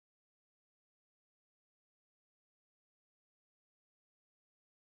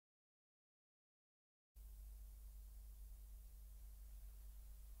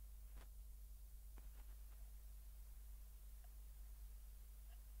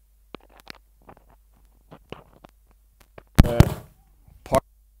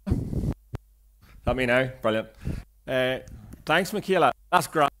That me now? Brilliant. Uh, Thanks, Michaela. That's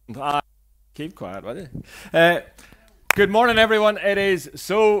grand. Keep quiet, will you? Good morning, everyone. It is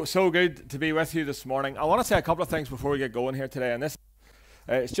so good to be with you this morning. I want to say a couple of things before we get going here today, and this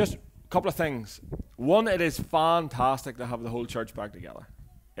it's just a couple of things. One, it is fantastic to have the whole church back together.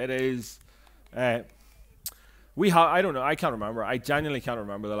 It is. We have. I don't know. I can't remember. I genuinely can't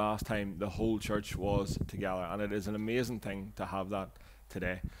remember the last time the whole church was together, and it is an amazing thing to have that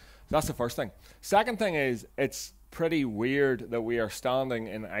today. That's the first thing. Second thing is, it's pretty weird that we are standing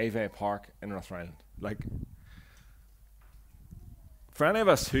in Ivy Park in Rathrilland. Like, for any of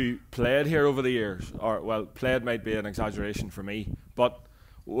us who played here over the years, or, well, played might be an exaggeration for me, but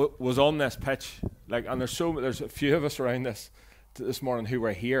was on this pitch, like, and there's a few of us around this morning who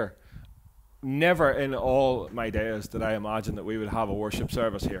were here. Never in all my days did I imagine that we would have a worship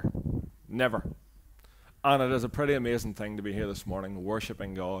service here. Never. And it is a pretty amazing thing to be here this morning,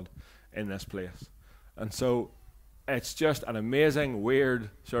 worshiping God in this place. And so it's just an amazing, weird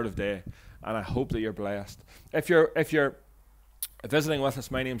sort of day, and I hope that you're blessed. If you're visiting with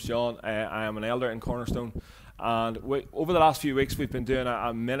us, my name's John. I am an elder in Cornerstone, and over the last few weeks we've been doing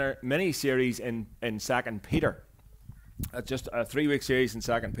a mini series in 2 Peter. Just a 3-week series in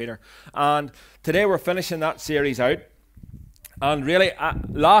 2 Peter, and today we're finishing that series out. And really,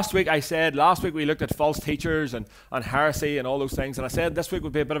 last week we looked at false teachers and heresy and all those things, and I said this week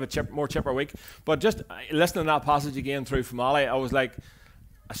would be a bit of a more chipper week. But just listening to that passage again through from Ali, I was like,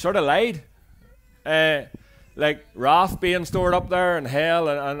 I sort of lied. Like wrath being stored up there and hell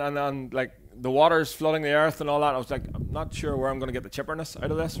and like the waters flooding the earth and all that. I was like, I'm not sure where I'm going to get the chipperness out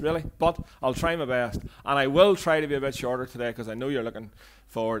of this, really, but I'll try my best. And I will try to be a bit shorter today because I know you're looking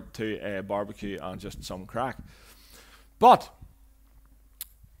forward to a barbecue and just some crack. But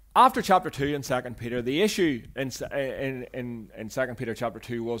after chapter 2 in 2 Peter, the issue in 2 Peter chapter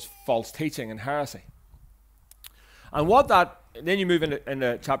 2 was false teaching and heresy. And then you move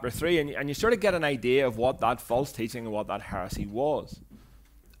into chapter 3 and you sort of get an idea of what that false teaching and what that heresy was.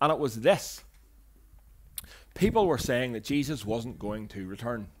 And it was this. People were saying that Jesus wasn't going to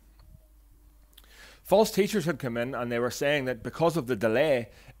return. False teachers had come in and they were saying that because of the delay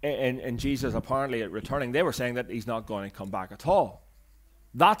in Jesus apparently at returning, they were saying that he's not going to come back at all.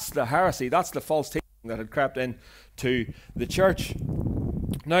 That's the heresy, that's the false teaching that had crept into the church.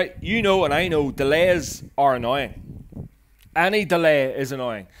 Now, you know and I know delays are annoying. Any delay is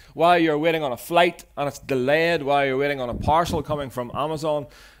annoying. While you're waiting on a flight and it's delayed, while you're waiting on a parcel coming from Amazon,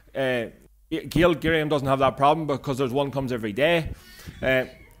 Gail Gilliam doesn't have that problem because there's one comes every day. And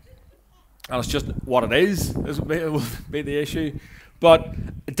it's just what it is will be the issue. But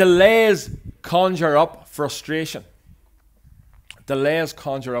delays conjure up frustration. Delays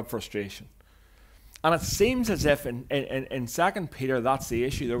conjure up frustration. And it seems as if in 2 Peter that's the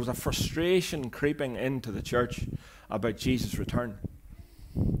issue. There was a frustration creeping into the church about Jesus' return.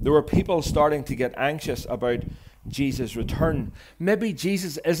 There were people starting to get anxious about Jesus' return. Maybe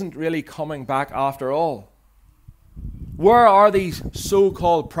Jesus isn't really coming back after all. Where are these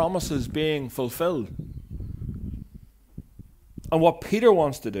so-called promises being fulfilled? And what Peter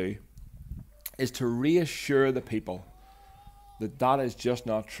wants to do is to reassure the people that that is just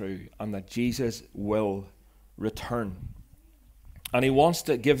not true and that Jesus will return. And he wants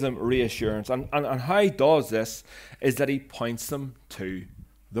to give them reassurance. And how he does this is that he points them to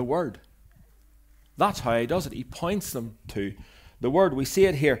the Word. That's how he does it. He points them to the Word. We see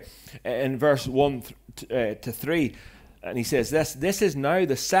it here in verse 1 to 3. And he says this, "This is now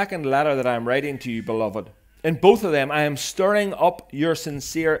the second letter that I am writing to you, beloved. In both of them I am stirring up your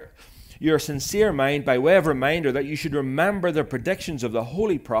sincere mind by way of reminder that you should remember the predictions of the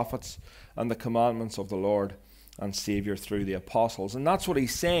holy prophets and the commandments of the Lord and Savior through the apostles." And that's what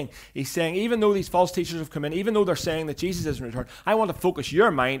he's saying. He's saying, even though these false teachers have come in, even though they're saying that Jesus isn't returned, I want to focus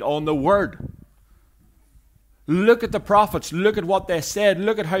your mind on the Word. Look at the prophets. Look at what they said.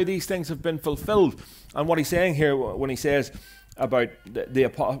 Look at how these things have been fulfilled. And what he's saying here when he says about the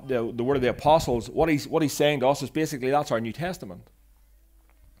word of the apostles, what he's saying to us is basically that's our New Testament.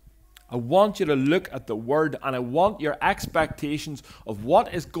 I want you to look at the Word, and I want your expectations of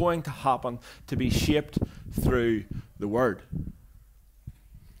what is going to happen to be shaped through the Word.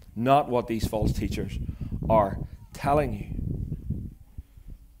 Not what these false teachers are telling you.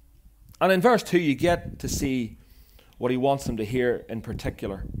 And in verse 2 you get to see what he wants them to hear in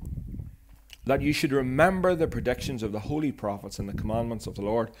particular. That you should remember the predictions of the holy prophets and the commandments of the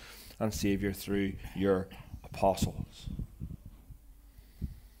Lord and Savior through your apostles.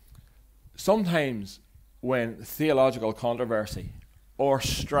 Sometimes when theological controversy or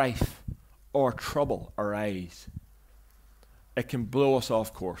strife or trouble arise, it can blow us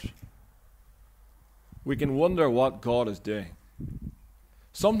off course. We can wonder what God is doing.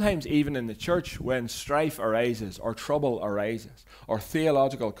 Sometimes even in the church, when strife arises, or trouble arises, or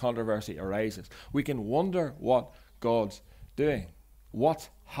theological controversy arises, we can wonder what God's doing, what's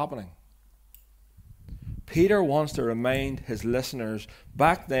happening. Peter wants to remind his listeners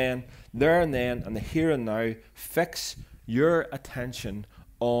back then, there and then, and the here and now, fix your attention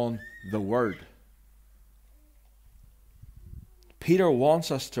on the Word. Peter wants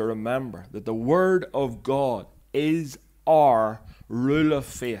us to remember that the Word of God is our rule of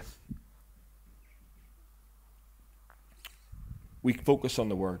faith. We focus on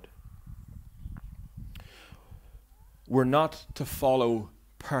the Word. We're not to follow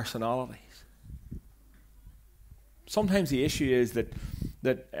personalities. Sometimes the issue is that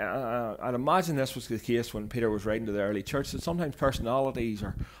I'd imagine this was the case when Peter was writing to the early church, that sometimes personalities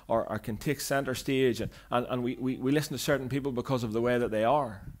can take centre stage, and we listen to certain people because of the way that they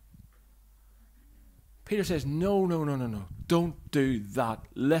are. Peter says, no. Don't do that.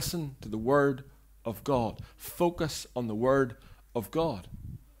 Listen to the Word of God. Focus on the Word of God.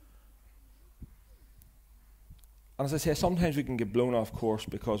 And as I say, sometimes we can get blown off course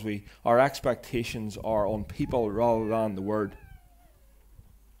because our expectations are on people rather than the Word.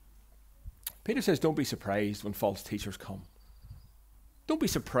 Peter says, don't be surprised when false teachers come. Don't be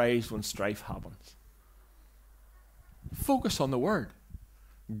surprised when strife happens. Focus on the Word.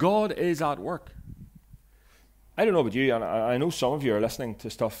 God is at work. I don't know about you, and I know some of you are listening to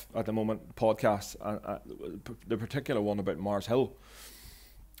stuff at the moment, podcasts, the particular one about Mars Hill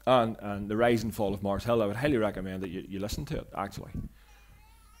and the rise and fall of Mars Hill. I would highly recommend that you listen to it, actually.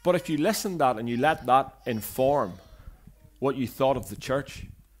 But if you listen to that and you let that inform what you thought of the church,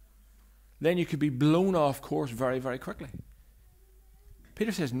 then you could be blown off course very, very quickly.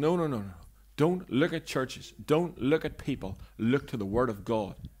 Peter says, no. Don't look at churches. Don't look at people. Look to the Word of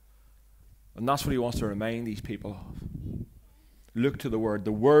God. And that's what he wants to remind these people of. Look to the Word.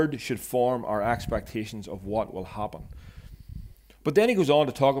 The Word should form our expectations of what will happen. But then he goes on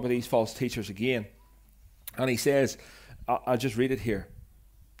to talk about these false teachers again. And he says, I'll just read it here.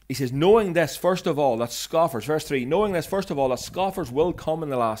 He says, knowing this, first of all, that scoffers, verse 3, knowing this, first of all, that scoffers will come in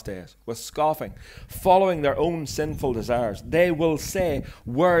the last days, with scoffing, following their own sinful desires. They will say,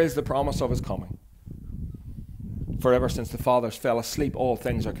 where is the promise of his coming? For ever since the fathers fell asleep, all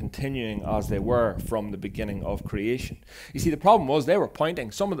things are continuing as they were from the beginning of creation. You see, the problem was they were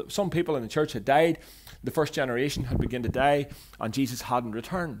pointing. Some people in the church had died. The first generation had begun to die, and Jesus hadn't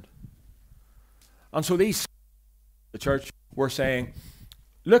returned. And so the church were saying,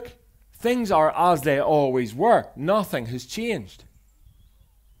 look, things are as they always were. Nothing has changed.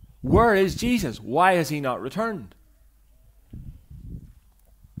 Where is Jesus? Why has he not returned?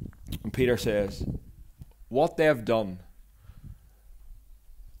 And Peter says, what they have done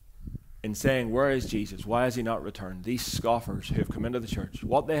in saying, where is Jesus? Why has he not returned? These scoffers who have come into the church,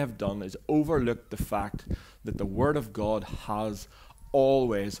 what they have done is overlooked the fact that the Word of God has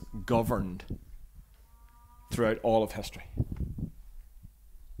always governed throughout all of history.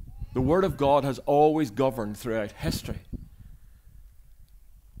 The Word of God has always governed throughout history.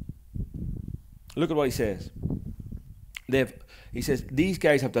 Look at what he says. He says, these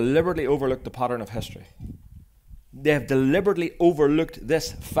guys have deliberately overlooked the pattern of history. They have deliberately overlooked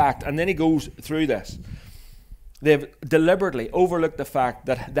this fact. And then he goes through this. They've deliberately overlooked the fact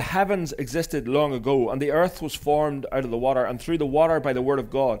that the heavens existed long ago, and the earth was formed out of the water, and through the water by the word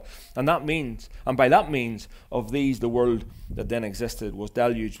of God. And by that means of these, the world that then existed was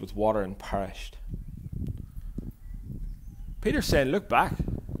deluged with water and perished. Peter's saying, look back.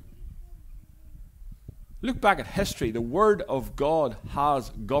 Look back at history. The Word of God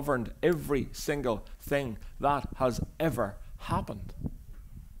has governed every single thing that has ever happened.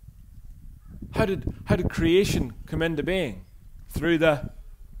 How did creation come into being? Through the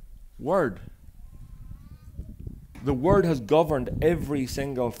Word. The Word has governed every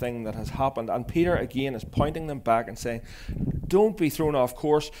single thing that has happened. And Peter again is pointing them back and saying, don't be thrown off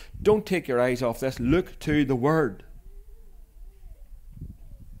course. Don't take your eyes off this. Look to the Word.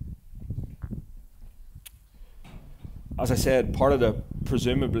 As I said, part of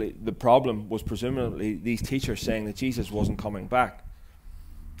the problem was presumably these teachers saying that Jesus wasn't coming back.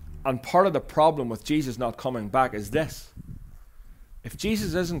 And part of the problem with Jesus not coming back is this. If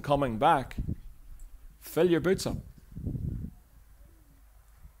Jesus isn't coming back, fill your boots up.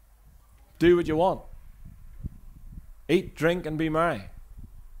 Do what you want. Eat, drink, and be merry.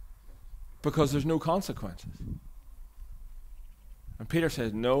 Because there's no consequences. And Peter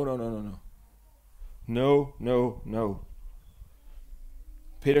says, no. No.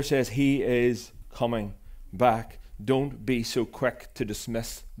 Peter says he is coming back. Don't be so quick to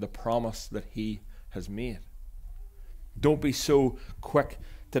dismiss the promise that he has made. Don't be so quick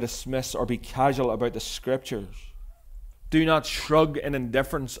to dismiss or be casual about the Scriptures. Do not shrug in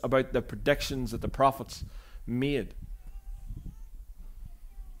indifference about the predictions that the prophets made.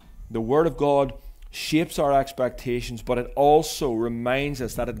 The Word of God shapes our expectations, but it also reminds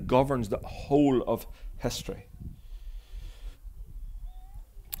us that it governs the whole of history.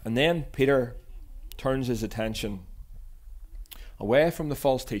 And then Peter turns his attention away from the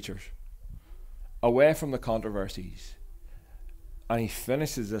false teachers, away from the controversies, and he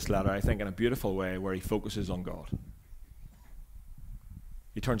finishes this letter, I think, in a beautiful way where he focuses on God.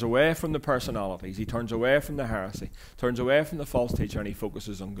 He turns away from the personalities, he turns away from the heresy, turns away from the false teacher, and he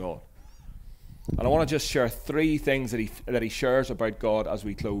focuses on God. And I want to just share 3 things that he shares about God as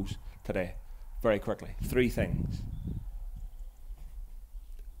we close today, very quickly. 3 things.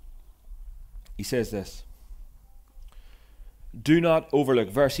 He says this. Do not overlook,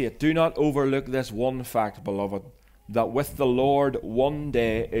 verse 8, do not overlook this one fact, beloved, that with the Lord one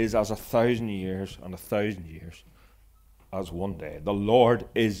day is as 1,000 years, and 1,000 years as one day. The Lord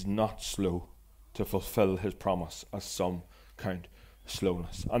is not slow to fulfill his promise, as some count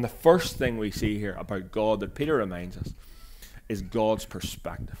slowness. And the first thing we see here about God that Peter reminds us is God's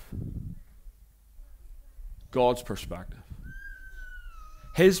perspective. God's perspective.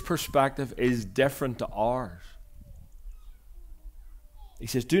 His perspective is different to ours. He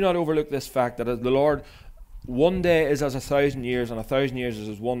says, do not overlook this fact that the Lord one day is as 1,000 years, and 1,000 years is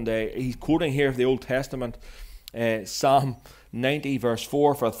as one day. He's quoting here the Old Testament, Psalm 90 verse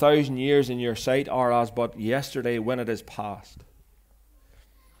 4, for 1,000 years in your sight are as but yesterday when it is past.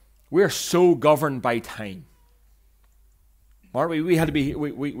 We're so governed by time, aren't we?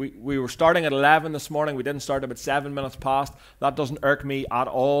 We were starting at 11 this morning. We didn't start about 7 minutes past. That doesn't irk me at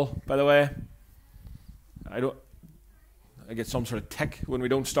all, by the way. I get some sort of tick when we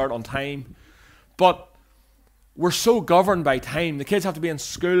don't start on time. But we're so governed by time. The kids have to be in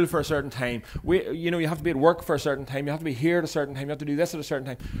school for a certain time. You have to be at work for a certain time. You have to be here at a certain time. You have to do this at a certain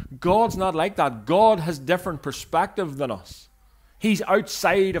time. God's not like that. God has different perspective than us. He's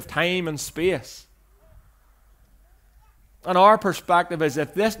outside of time and space. And our perspective is,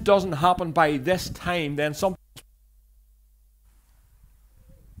 if this doesn't happen by this time, then something.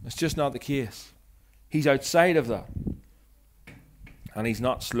 It's just not the case. He's outside of that. And he's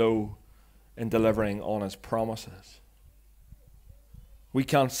not slow in delivering on his promises. We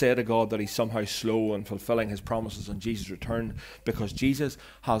can't say to God that he's somehow slow in fulfilling his promises on Jesus' return, because Jesus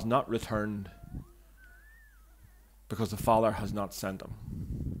has not returned because the Father has not sent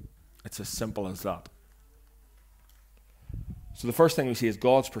him. It's as simple as that. So the first thing we see is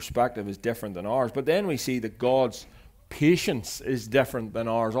God's perspective is different than ours, but then we see that God's patience is different than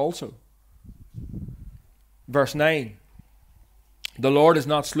ours also. Verse 9. The Lord is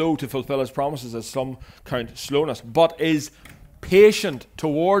not slow to fulfill his promises, as some count slowness, but is patient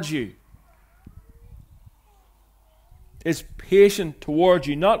towards you. Is patient towards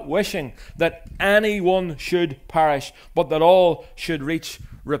you, not wishing that anyone should perish, but that all should reach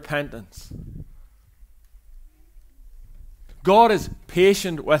repentance. God is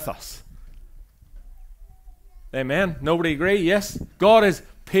patient with us. Amen. Nobody agree? Yes. God is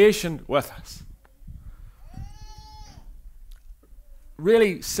patient with us.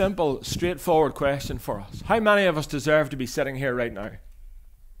 Really simple, straightforward question for us. How many of us deserve to be sitting here right now,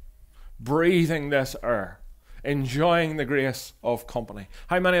 breathing this air, enjoying the grace of company?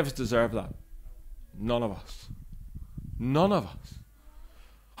 How many of us deserve that? None of us. None of us.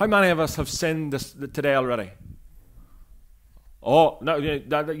 How many of us have sinned today already? Oh, no,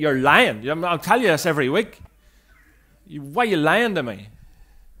 you're lying. I'll tell you this every week. Why are you lying to me?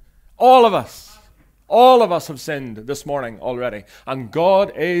 All of us. All of us have sinned this morning already, and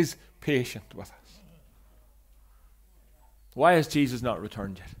God is patient with us. Why has Jesus not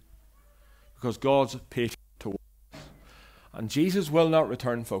returned yet? Because God's patient towards us. And Jesus will not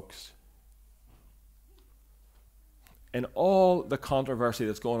return, folks. In all the controversy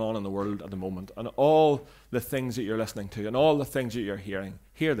that's going on in the world at the moment, and all the things that you're listening to, and all the things that you're hearing,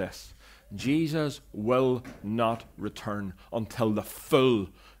 hear this. Jesus will not return until the full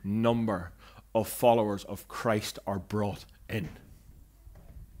number of followers of Christ are brought in.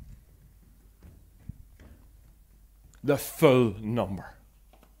 The full number.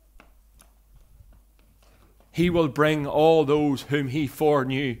 He will bring all those whom he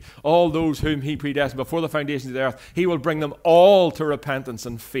foreknew, all those whom he predestined before the foundations of the earth. He will bring them all to repentance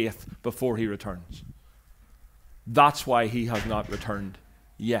and faith before he returns. That's why he has not returned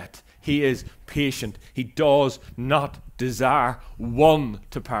yet. He is patient. He does not desire one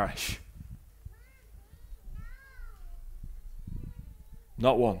to perish.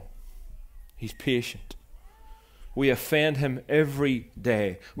 Not one. He's patient. We offend him every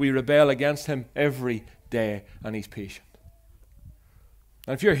day. We rebel against him every day, and he's patient.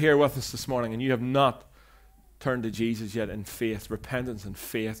 And if you're here with us this morning and you have not turned to Jesus yet in faith, repentance and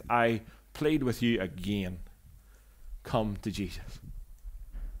faith, I plead with you again, come to Jesus.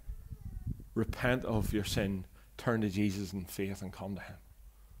 Repent of your sin, turn to Jesus in faith and come to him.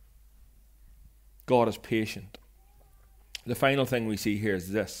 God is patient. The final thing we see here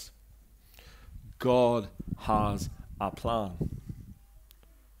is this. God has a plan.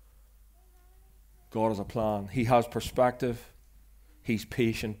 God has a plan. He has perspective. He's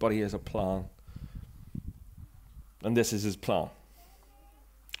patient, but he has a plan. And this is his plan.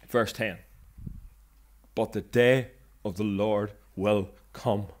 Verse 10. But the day of the Lord will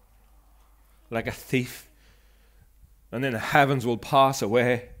come like a thief, and then the heavens will pass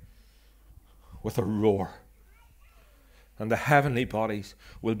away with a roar, and the heavenly bodies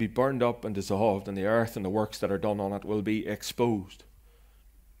will be burned up and dissolved, and the earth and the works that are done on it will be exposed.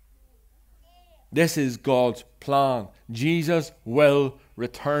 This is God's plan. Jesus will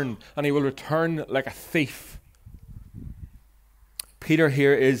return, and he will return like a thief. Peter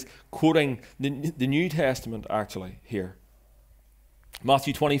here is quoting the New Testament actually here.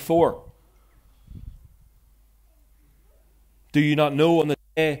 Matthew 24. Do you not know on the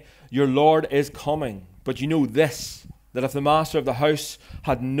day your Lord is coming? But you know this, that if the master of the house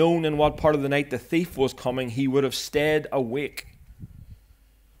had known in what part of the night the thief was coming, he would have stayed awake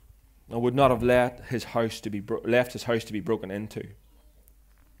and would not have left his house to be broken into.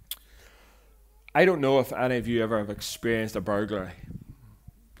 I don't know if any of you ever have experienced a burglary.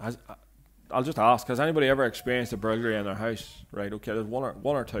 I'll just ask, has anybody ever experienced a burglary in their house? Right, okay, there's one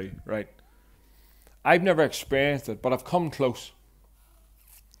or two, right? I've never experienced it, but I've come close.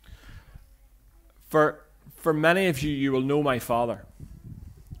 For many of you, you will know my father.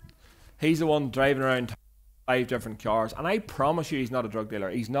 He's the one driving around 5 different cars, and I promise you he's not a drug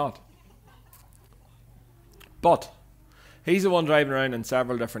dealer. He's not. But he's the one driving around in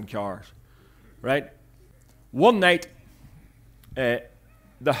several different cars, right? One night,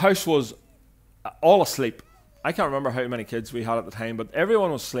 the house was all asleep. I can't remember how many kids we had at the time, but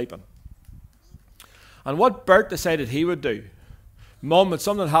everyone was sleeping. And what Bert decided he would do, Mum, had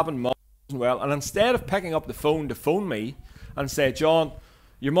something happened, Mum wasn't well, and instead of picking up the phone to phone me and say, John,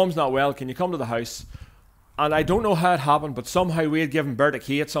 your mum's not well, can you come to the house? And I don't know how it happened, but somehow we had given Bert a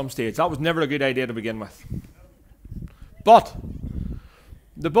key at some stage. That was never a good idea to begin with. But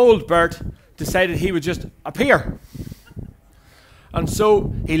the bold Bert decided he would just appear. And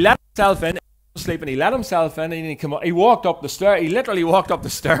so he let himself in, sleeping, he let himself in, and he walked up the stairs. He literally walked up the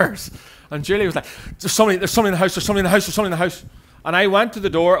stairs. And Julie was like, there's somebody in the house, there's somebody in the house, there's somebody in the house. And I went to the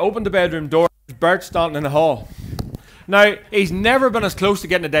door, opened the bedroom door, Bert standing in the hall. Now, he's never been as close to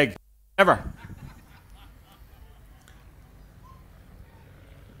getting a dig. Ever.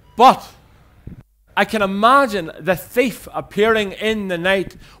 But I can imagine the thief appearing in the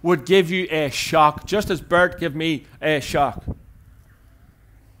night would give you a shock, just as Bert gave me a shock.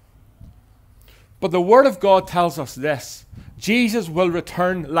 But the Word of God tells us this. Jesus will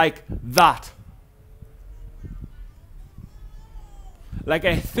return like that. Like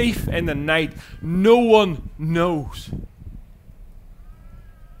a thief in the night. No one knows.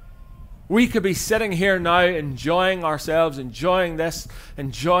 We could be sitting here now enjoying ourselves, enjoying this,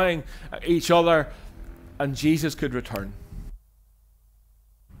 enjoying each other, and Jesus could return.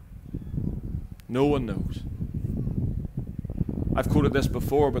 No one knows. I've quoted this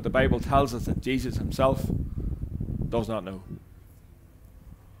before, but the Bible tells us that Jesus himself does not know.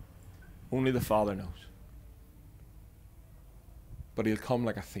 Only the Father knows. But he'll come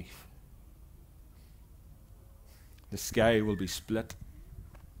like a thief. The sky will be split,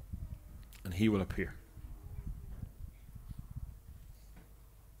 and he will appear.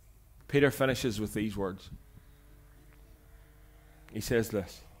 Peter finishes with these words. He says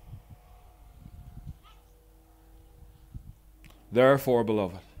this. Therefore,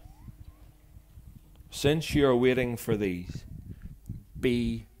 beloved, since you are waiting for these,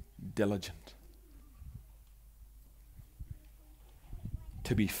 be diligent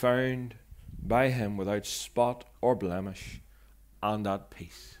to be found by him without spot or blemish and at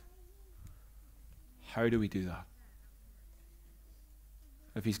peace. How do we do that?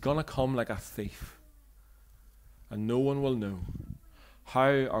 If he's going to come like a thief and no one will know,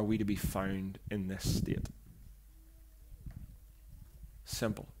 how are we to be found in this state?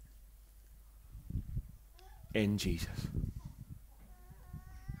 Simple. In Jesus.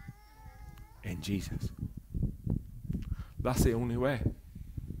 In Jesus. That's the only way.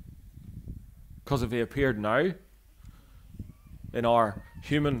 Because if he appeared now, in our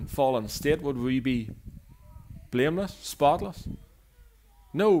human fallen state, would we be blameless, spotless?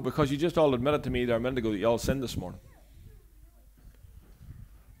 No, because you just all admitted to me there a minute ago that you all sinned this morning.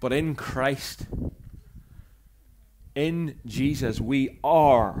 But in Christ, in Jesus, we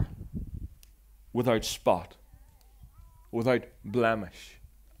are without spot, without blemish,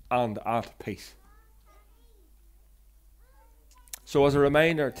 and at peace. So as a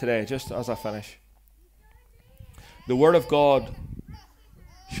reminder today, just as I finish, the Word of God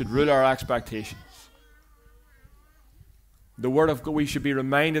should rule our expectations. The Word of God, we should be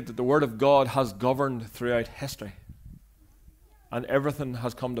reminded that the Word of God has governed throughout history, and everything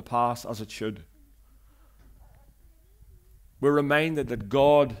has come to pass as it should. We're reminded that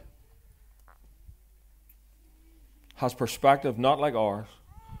God has perspective not like ours.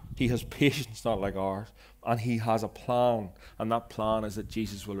 He has patience not like ours. And He has a plan. And that plan is that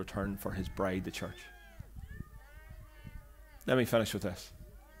Jesus will return for His bride, the church. Let me finish with this.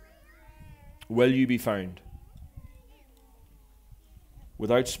 Will you be found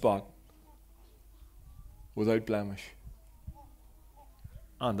without spot, without blemish,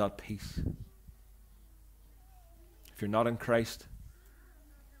 and at peace? If you're not in Christ,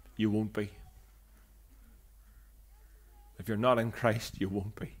 you won't be. If you're not in Christ, you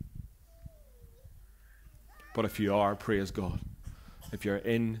won't be. But if you are, praise God. If you're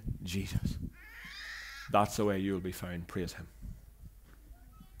in Jesus, that's the way you will be found. Praise Him.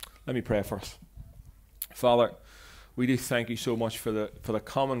 Let me pray for us. Father, we do thank you so much for the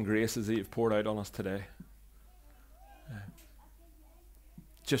common graces that you've poured out on us today.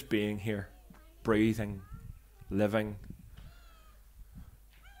 Just being here, breathing, living.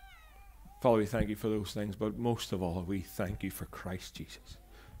 Father, we thank you for those things, but most of all, we thank you for Christ Jesus.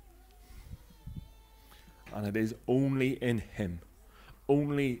 And it is only in Him,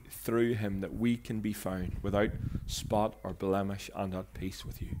 only through Him, that we can be found without spot or blemish and at peace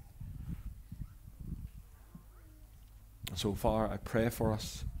with you. And so, Father, I pray for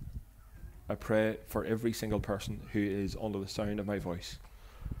us. I pray for every single person who is under the sound of my voice.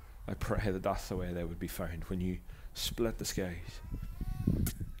 I pray that that's the way they would be found when you split the skies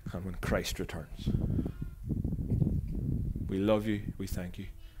and when Christ returns. We love you, we thank you,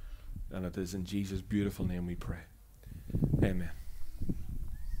 and it is in Jesus' beautiful name we pray. Amen.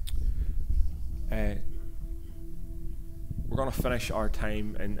 We're going to finish our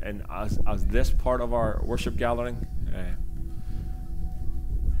time in as this part of our worship gathering.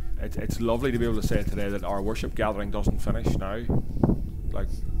 It's lovely to be able to say today that our worship gathering doesn't finish now. Like,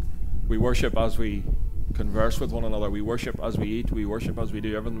 we worship as we converse with one another, we worship as we eat, we worship as we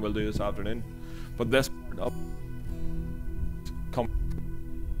do everything we'll do this afternoon. But this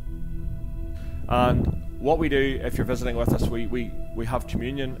and what we do, if you're visiting with us, we have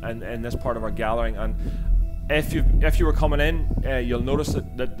communion in this part of our gathering. And if you were coming in, you'll notice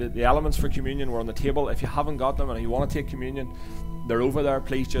that the elements for communion were on the table. If you haven't got them and you want to take communion, they're over there.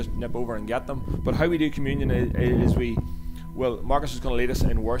 Please just nip over and get them. But how we do communion is Marcus is going to lead us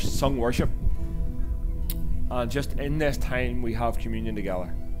in sung worship. And just in this time, we have communion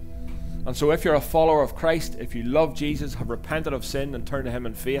together. And so if you're a follower of Christ, if you love Jesus, have repented of sin and turned to Him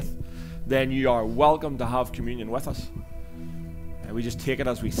in faith, then you are welcome to have communion with us. And we just take it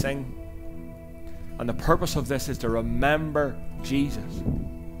as we sing. And the purpose of this is to remember Jesus.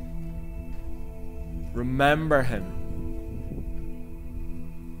 Remember Him.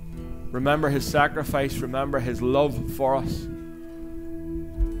 Remember His sacrifice. Remember His love for us.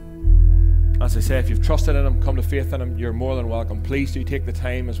 As I say, if you've trusted in Him, come to faith in Him, you're more than welcome. Please do take the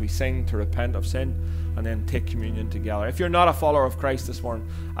time as we sing to repent of sin and then take communion together. If you're not a follower of Christ this morning,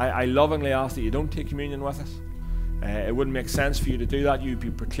 I lovingly ask that you don't take communion with us. It wouldn't make sense for you to do that. You'd be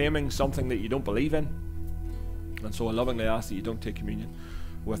proclaiming something that you don't believe in. And so I lovingly ask that you don't take communion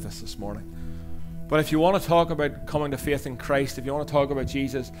with us this morning. But if you want to talk about coming to faith in Christ, if you want to talk about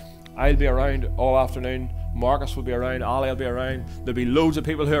Jesus, I'll be around all afternoon. Marcus will be around. Ali will be around. There'll be loads of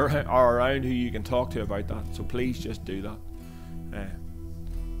people who are around who you can talk to about that. So please just do that.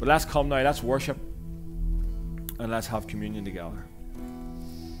 But let's come now. Let's worship. And let's have communion together.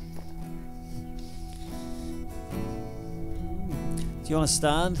 Do you want to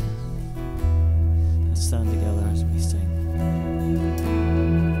stand? Let's stand together as we sing.